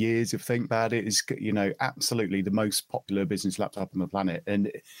 30 years of ThinkPad. It is, absolutely the most popular business laptop on the planet. And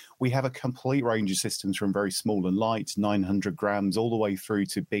we have a complete range of systems from very small and light, 900 grams, all the way through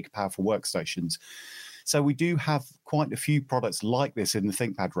to big, powerful workstations. So we do have quite a few products like this in the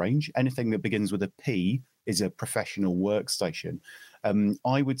ThinkPad range. Anything that begins with a P is a professional workstation.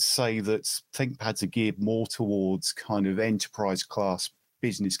 I would say that ThinkPads are geared more towards kind of enterprise class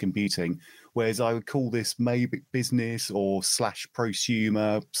business computing, whereas I would call this maybe business or /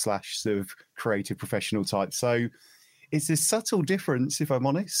 prosumer / sort of creative professional type. So it's a subtle difference, if I'm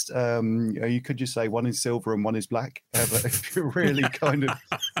honest. You could just say one is silver and one is black, but if you're really kind of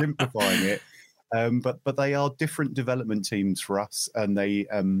simplifying it. But they are different development teams for us, and they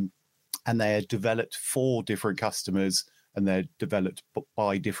are developed for different customers, and they're developed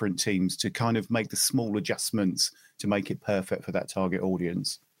by different teams to kind of make the small adjustments to make it perfect for that target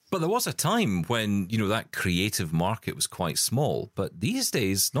audience. But there was a time when, that creative market was quite small. But these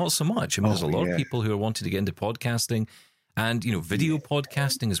days, not so much. I mean, there's a lot of people who are wanting to get into podcasting and, video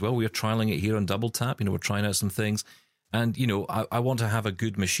podcasting as well. We're trialing it here on Double Tap. We're trying out some things. And, I want to have a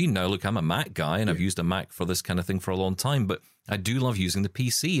good machine. Now, look, I'm a Mac guy, and I've used a Mac for this kind of thing for a long time. But I do love using the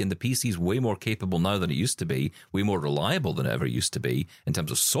PC, and the PC is way more capable now than it used to be, way more reliable than it ever used to be in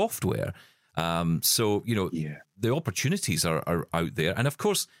terms of software. The opportunities are out there. And, of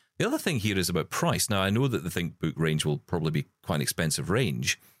course, the other thing here is about price. Now, I know that the ThinkBook range will probably be quite an expensive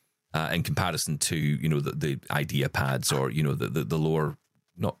range in comparison to, the IdeaPads or, the lower,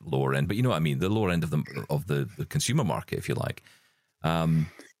 not lower end, but you know what I mean, the lower end of the consumer market, if you like.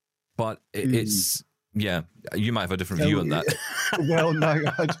 But it's, yeah, you might have a different view on that. Well, no,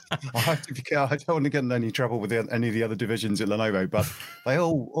 I have to be careful. I don't want to get in any trouble with any of the other divisions at Lenovo, but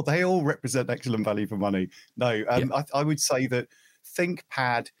they all represent excellent value for money. No, I would say that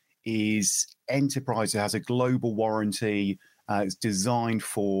ThinkPad is enterprise. It has a global warranty. It's designed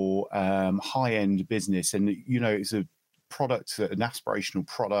for high-end business, and it's a product, an aspirational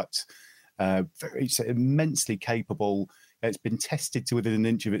product. It's immensely capable. It's been tested to within an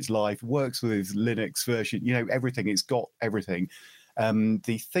inch of its life. Works with Linux version. Everything. It's got everything.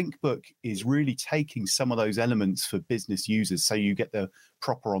 The ThinkBook is really taking some of those elements for business users. So you get the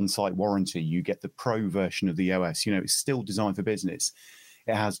proper on-site warranty. You get the pro version of the OS. It's still designed for business.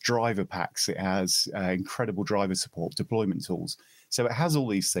 It has driver packs. It has incredible driver support, deployment tools. So it has all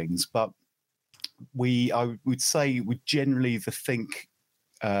these things. But I would say generally the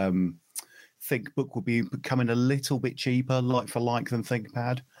ThinkBook will be becoming a little bit cheaper, like for like, than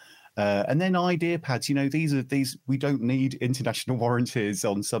ThinkPad. And then IdeaPads, these we don't need international warranties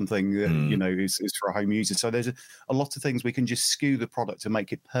on something that is for a home user. So there's a lot of things we can just skew the product to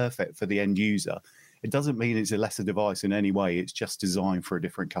make it perfect for the end user. It doesn't mean it's a lesser device in any way. It's just designed for a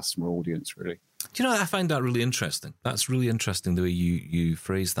different customer audience, really. Do you know, I find that really interesting. That's really interesting the way you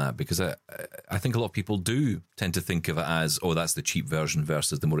phrase that, because I think a lot of people do tend to think of it as, that's the cheap version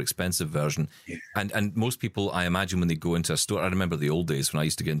versus the more expensive version. Yeah. And most people, I imagine, when they go into a store, I remember the old days when I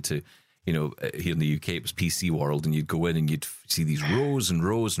used to get into, here in the UK, it was PC World, and you'd go in and you'd see these rows and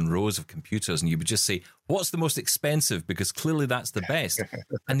rows and rows of computers, and you would just say, what's the most expensive? Because clearly that's the best.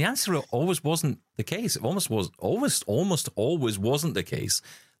 And the answer always wasn't the case. It almost always wasn't the case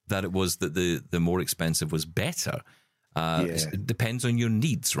that it was that the more expensive was better. It depends on your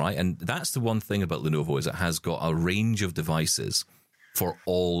needs, right? And that's the one thing about Lenovo, is it has got a range of devices for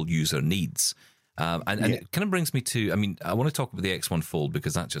all user needs. And it kind of brings me to, I want to talk about the X1 Fold,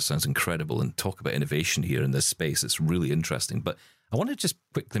 because that just sounds incredible, and talk about innovation here in this space. It's really interesting. But I want to just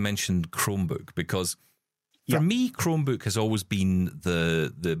quickly mention Chromebook, because for me, Chromebook has always been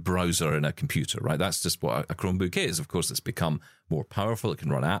the browser in a computer, right? That's just what a Chromebook is. Of course, it's become more powerful. It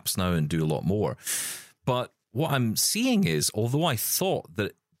can run apps now and do a lot more. But what I'm seeing is, although I thought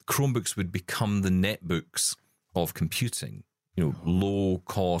that Chromebooks would become the netbooks of computing, low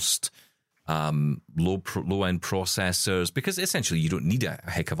cost, low end processors, because essentially you don't need a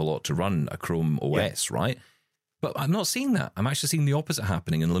heck of a lot to run a Chrome OS, right? But I'm not seeing that. I'm actually seeing the opposite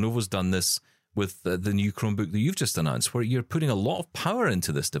happening, and Lenovo's done this with the new Chromebook that you've just announced, where you're putting a lot of power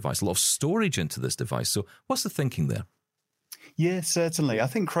into this device, a lot of storage into this device. So what's the thinking there? Yeah, certainly. I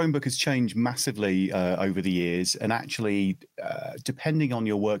think Chromebook has changed massively over the years, and actually, depending on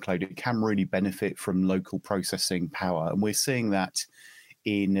your workload, it can really benefit from local processing power. And we're seeing that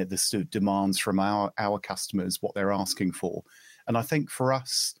in the sort of demands from our customers, what they're asking for. And I think for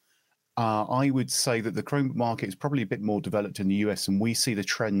us, I would say that the Chromebook market is probably a bit more developed in the US, and we see the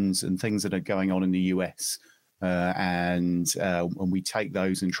trends and things that are going on in the US, and we take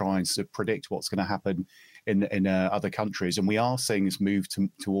those and try and sort of predict what's going to happen in other countries. And we are seeing this move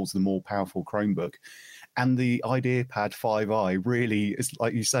towards the more powerful Chromebook. And the IdeaPad 5i really is,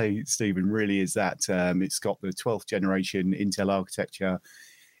 like you say, Stephen, really is that. It's got the 12th generation Intel architecture.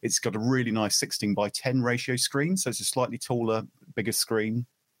 It's got a really nice 16:10 ratio screen, so it's a slightly taller, bigger screen.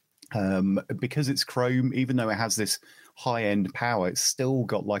 Because it's Chrome, even though it has this high-end power, it's still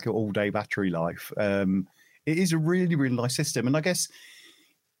got like an all-day battery life. It is a really, really nice system. And I guess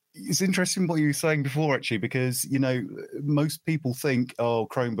It's interesting what you were saying before, actually, because, most people think, oh,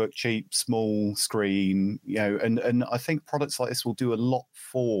 Chromebook, cheap, small screen, and I think products like this will do a lot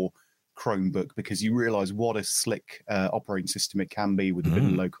for Chromebook because you realize what a slick operating system it can be with a bit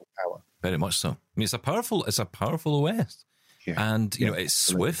of local power. Very much so. I mean, it's a powerful OS. Yeah. And, it's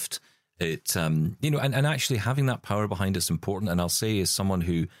swift. It, and actually having that power behind it's important. And I'll say, as someone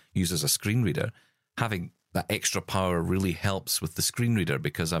who uses a screen reader, having that extra power really helps with the screen reader,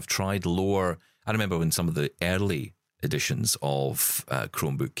 because I've tried lower. I remember when some of the early editions of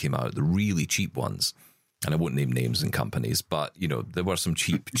Chromebook came out, the really cheap ones, and I won't name names and companies, but there were some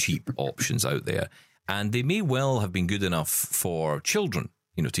cheap options out there, and they may well have been good enough for children,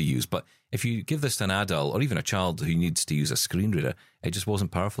 to use. But if you give this to an adult or even a child who needs to use a screen reader, it just wasn't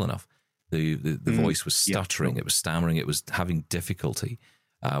powerful enough. The voice was stuttering, it was stammering, it was having difficulty.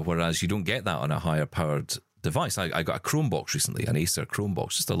 Whereas you don't get that on a higher powered device. I got a Chromebox recently, an Acer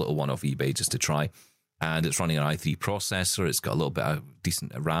Chromebox, just a little one off eBay just to try. And it's running an i3 processor. It's got a little bit of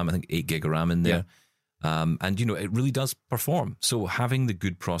decent RAM, I think 8 gig of RAM in there. Yeah. And, it really does perform. So having the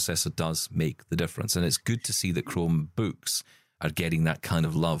good processor does make the difference. And it's good to see that Chromebooks are getting that kind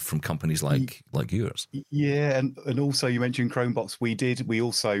of love from companies like yours. Yeah, and also you mentioned Chromebox. We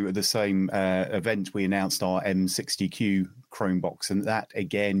also at the same event, we announced our M60Q Chromebox, and that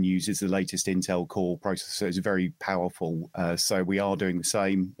again uses the latest Intel Core processor. It's very powerful. So we are doing the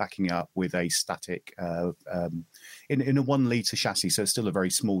same, backing up with a static in a 1 litre chassis. So it's still a very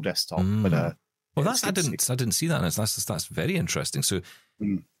small desktop. But well, I didn't see that. That's very interesting. So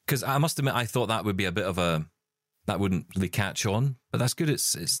because I must admit, I thought that would be a bit of that wouldn't really catch on, but that's good.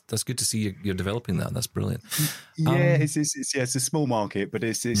 That's good to see you're developing that. That's brilliant. Yeah, it's a small market, but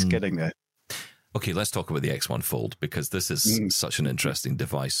it's getting there. Okay, let's talk about the X1 Fold, because this is such an interesting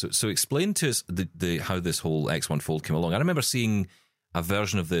device. So explain to us how this whole X1 Fold came along. I remember seeing a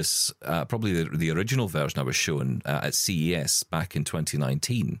version of this, probably the original version I was shown at CES back in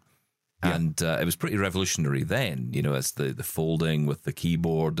 2019. Yeah. And it was pretty revolutionary then, as the folding with the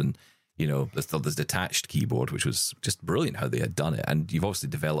keyboard and, this detached keyboard, which was just brilliant how they had done it. And you've obviously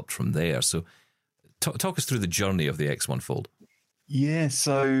developed from there. So talk us through the journey of the X1 Fold. Yeah,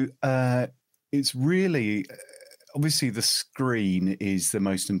 so it's really, obviously the screen is the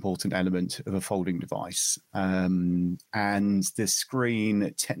most important element of a folding device. And the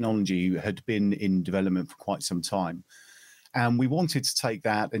screen technology had been in development for quite some time. And we wanted to take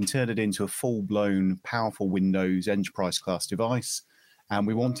that and turn it into a full-blown, powerful Windows enterprise-class device. And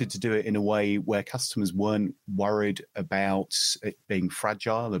we wanted to do it in a way where customers weren't worried about it being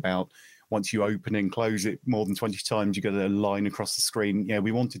fragile, about once you open and close it more than 20 times, you get a line across the screen. Yeah,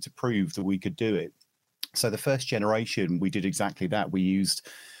 we wanted to prove that we could do it. So the first generation, we did exactly that. We used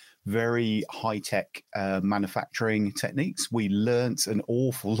very high-tech manufacturing techniques. We learnt an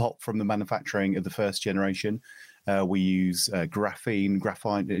awful lot from the manufacturing of the first generation. We use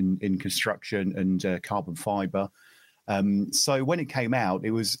graphite in construction, and carbon fiber. So when it came out,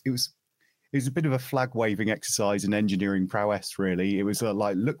 it was a bit of a flag waving exercise in engineering prowess. Really, it was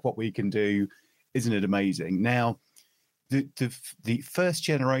like, look what we can do! Isn't it amazing? Now, the first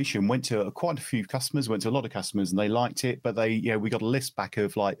generation went to quite a few customers, went to a lot of customers, and they liked it. But we got a list back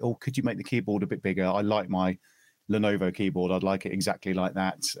of like, oh, could you make the keyboard a bit bigger? I like my Lenovo keyboard. I'd like it exactly like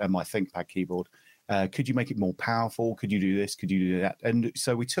that, and my ThinkPad keyboard. Could you make it more powerful? Could you do this? Could you do that? And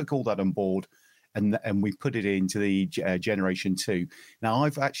so we took all that on board, and we put it into the Generation 2. Now,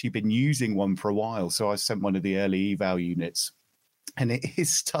 I've actually been using one for a while, so I sent one of the early eval units, and it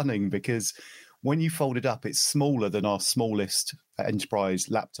is stunning because when you fold it up, it's smaller than our smallest enterprise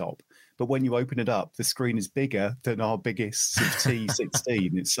laptop. But when you open it up, the screen is bigger than our biggest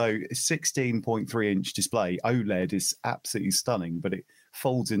T16. So a 16.3-inch display. OLED is absolutely stunning, but it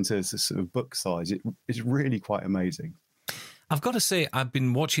folds into a sort of book size. It's really quite amazing. I've got to say, I've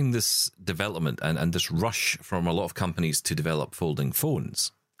been watching this development and this rush from a lot of companies to develop folding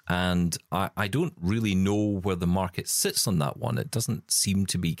phones. And I don't really know where the market sits on that one. It doesn't seem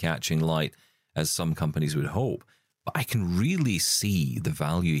to be catching light as some companies would hope. But I can really see the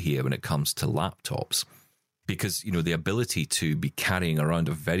value here when it comes to laptops. Because, the ability to be carrying around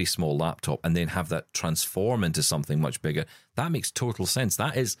a very small laptop and then have that transform into something much bigger, that makes total sense.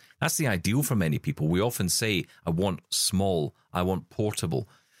 That's the ideal for many people. We often say, I want small, I want portable,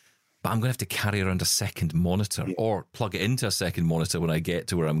 but I'm going to have to carry around a second monitor or plug it into a second monitor when I get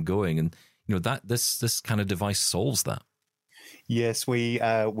to where I'm going. And, that this kind of device solves that. Yes, we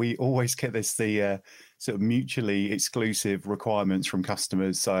always get the sort of mutually exclusive requirements from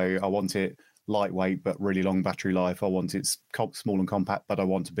customers. So I want it lightweight but really long battery life. I want it small and compact, but I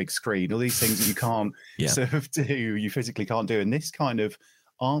want a big screen. All these things that you can't sort of do, you physically can't do. And this kind of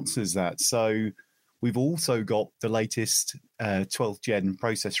answers that. So we've also got the latest 12th gen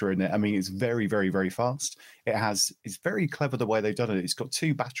processor in it. I mean, it's very, very, very fast. It's very clever the way they've done it. It's got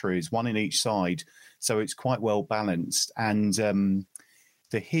 2 batteries, 1 in each side, so it's quite well balanced. And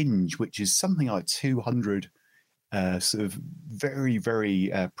the hinge, which is something like 200 sort of very,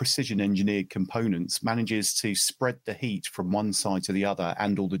 very precision engineered components, manages to spread the heat from one side to the other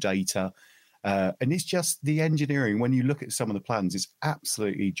and all the data. And it's just the engineering. When you look at some of the plans, it's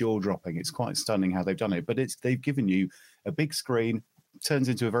absolutely jaw-dropping. It's quite stunning how they've done it. But they've given you a big screen, turns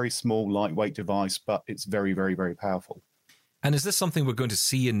into a very small, lightweight device, but it's very, very, very powerful. And is this something we're going to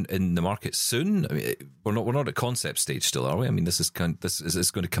see in the market soon? I mean, we're not at concept stage still, are we? I mean, is this going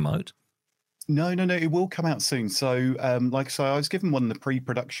to come out? No, it will come out soon. So, like I say, I was given one of the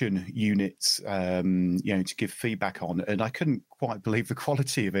pre-production units, to give feedback on, and I couldn't quite believe the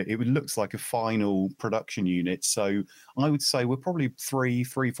quality of it. It looks like a final production unit. So I would say we're probably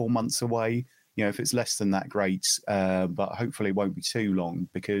 3-4 months away. If it's less than that, great. But hopefully it won't be too long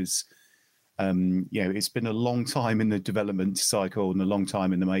because, it's been a long time in the development cycle and a long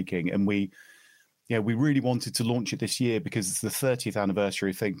time in the making. And we really wanted to launch it this year because it's the 30th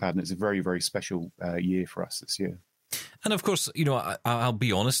anniversary of ThinkPad, and it's a very, very special year for us this year. And of course, I'll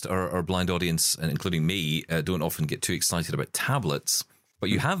be honest, our blind audience, and including me, don't often get too excited about tablets,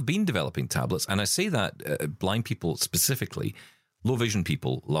 but you have been developing tablets. And I say that blind people specifically, low vision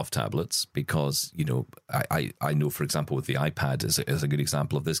people love tablets because, I know, for example, with the iPad is a good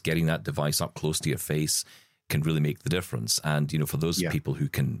example of this, getting that device up close to your face can really make the difference. And, for those people who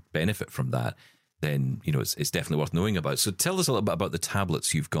can benefit from that, then it's definitely worth knowing about. So tell us a little bit about the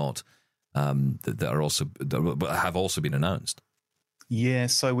tablets you've got that have also been announced. Yeah,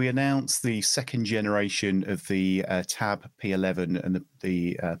 so we announced the second generation of the Tab P11 and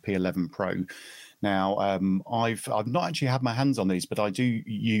the P11 Pro. Now, I've not actually had my hands on these, but I do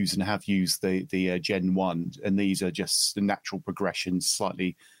use and have used the Gen 1, and these are just the natural progressions,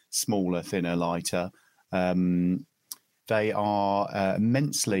 slightly smaller, thinner, lighter. They are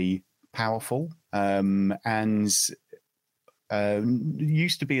immensely powerful, and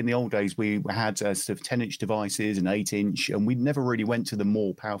used to be in the old days we had sort of 10-inch devices and 8-inch, and we never really went to the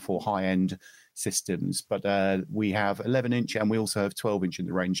more powerful high-end systems, but we have 11-inch and we also have 12-inch in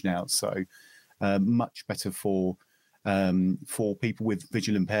the range now, so much better for people with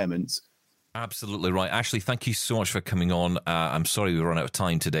visual impairments. Absolutely right. Ashley, thank you so much for coming on. I'm sorry we run out of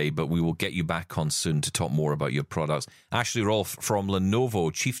time today, but we will get you back on soon to talk more about your products. Ashley Rolfe from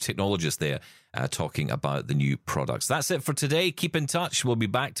Lenovo, Chief Technologist there, talking about the new products. That's it for today. Keep in touch. We'll be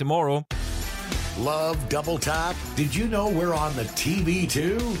back tomorrow. Love Double Tap? Did you know we're on the TV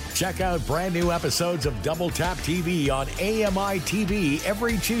too? Check out brand new episodes of Double Tap TV on AMI TV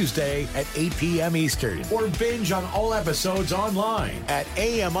every Tuesday at 8 p.m. Eastern. Or binge on all episodes online at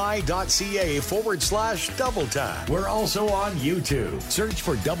ami.ca/Double Tap. We're also on YouTube. Search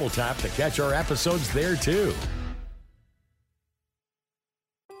for Double Tap to catch our episodes there too.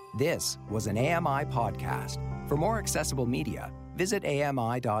 This was an AMI podcast. For more accessible media, visit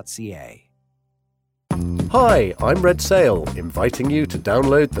ami.ca. Hi, I'm Red Sail, inviting you to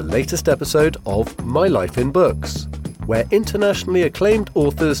download the latest episode of My Life in Books, where internationally acclaimed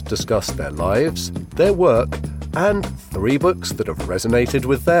authors discuss their lives, their work, and 3 books that have resonated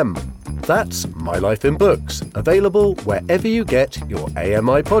with them. That's My Life in Books, available wherever you get your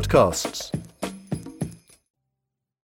AMI podcasts.